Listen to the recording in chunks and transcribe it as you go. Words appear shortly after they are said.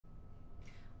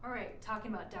All right,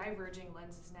 talking about diverging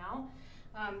lenses now.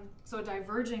 So a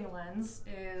diverging lens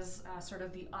is sort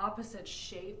of the opposite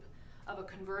shape of a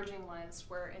converging lens,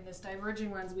 where in this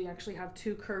diverging lens we actually have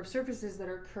two curved surfaces that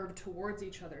are curved towards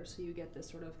each other, so you get this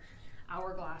sort of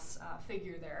hourglass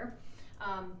figure there.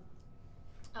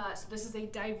 So this is a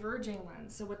diverging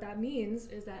lens. So what that means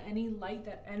is that any light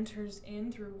that enters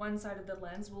in through one side of the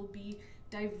lens will be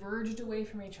diverged away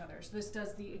from each other. So this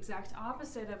does the exact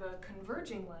opposite of a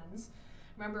converging lens.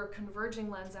 Remember, a converging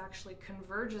lens actually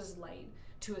converges light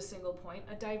to a single point.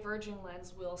 A diverging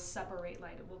lens will separate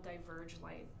light. It will diverge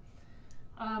light.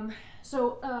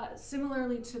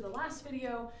 Similarly to the last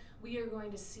video, we are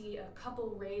going to see a couple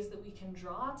rays that we can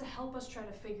draw to help us try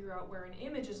to figure out where an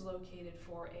image is located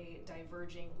for a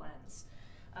diverging lens.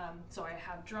 So I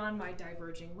have drawn my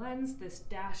diverging lens. This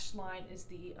dashed line is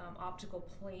the optical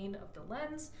plane of the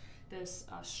lens. This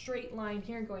straight line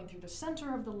here going through the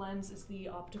center of the lens is the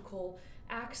optical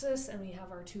axis, and we have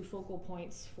our two focal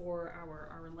points for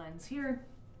our lens here,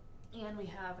 and we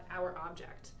have our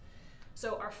object.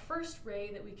 So our first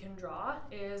ray that we can draw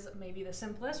is maybe the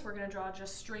simplest. We're going to draw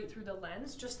just straight through the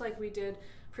lens, just like we did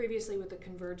previously with the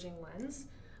converging lens.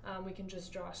 We can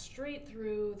just draw straight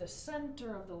through the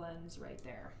center of the lens right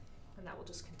there, and that will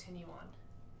just continue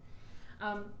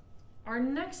on. Our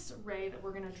next ray that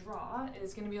we're going to draw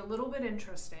is going to be a little bit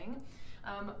interesting,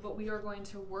 but we are going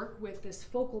to work with this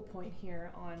focal point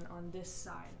here on this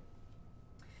side.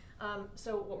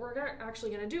 So what we're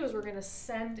actually going to do is we're going to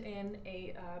send in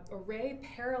a ray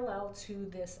parallel to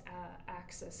this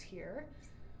axis here,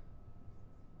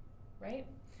 right?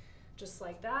 Just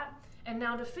like that. And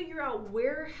now to figure out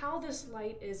how this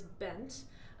light is bent,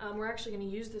 we're actually going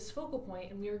to use this focal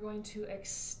point, and we are going to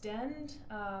extend,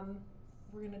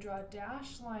 we're going to draw a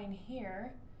dashed line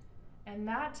here, and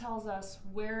that tells us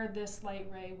where this light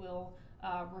ray will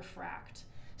refract.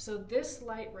 So this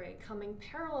light ray coming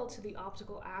parallel to the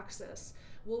optical axis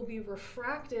will be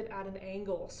refracted at an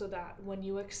angle, so that when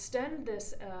you extend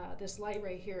this, this light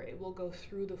ray here, it will go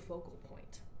through the focal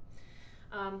point.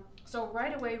 So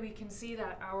right away we can see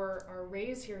that our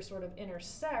rays here sort of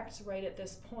intersect right at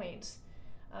this point,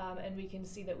 and we can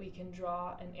see that we can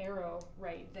draw an arrow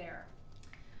right there.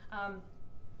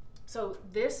 So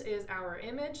this is our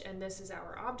image and this is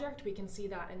our object. We can see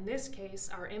that in this case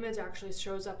our image actually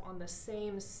shows up on the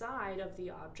same side of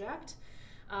the object,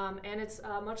 and it's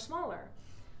much smaller.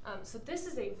 So this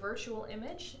is a virtual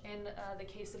image in the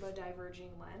case of a diverging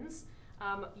lens.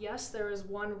 Yes, there is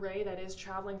one ray that is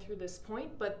traveling through this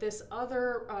point, but this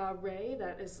other ray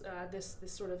that is this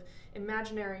sort of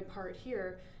imaginary part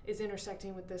here is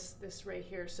intersecting with this ray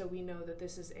here, so we know that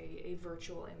this is a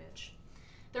virtual image.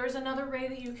 There is another ray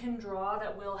that you can draw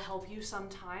that will help you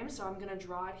sometimes, so I'm going to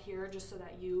draw it here just so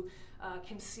that you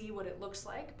can see what it looks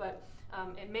like, but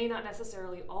it may not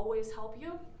necessarily always help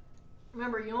you.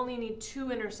 Remember, you only need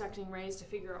two intersecting rays to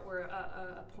figure out where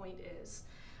a point is.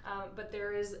 But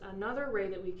there is another ray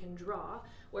that we can draw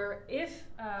where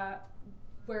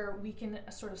where we can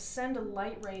sort of send a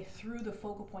light ray through the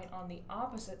focal point on the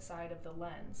opposite side of the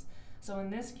lens. So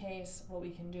in this case, what we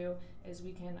can do is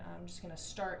we can, I'm just going to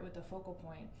start with the focal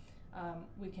point.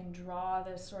 We can draw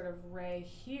this sort of ray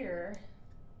here,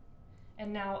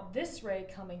 and now this ray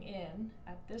coming in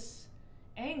at this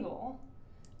angle,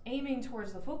 aiming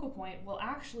towards the focal point, will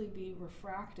actually be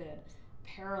refracted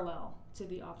parallel to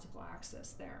the optical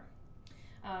axis there.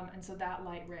 And so that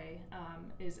light ray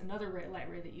is another light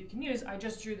ray that you can use. I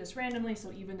just drew this randomly,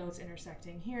 so even though it's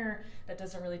intersecting here, that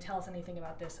doesn't really tell us anything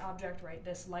about this object, right?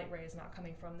 This light ray is not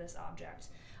coming from this object.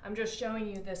 I'm just showing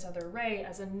you this other ray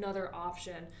as another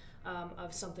option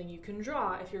of something you can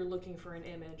draw if you're looking for an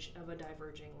image of a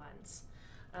diverging lens.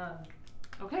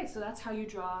 Okay, so that's how you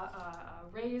draw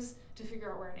rays to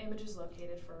figure out where an image is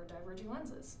located for diverging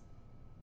lenses.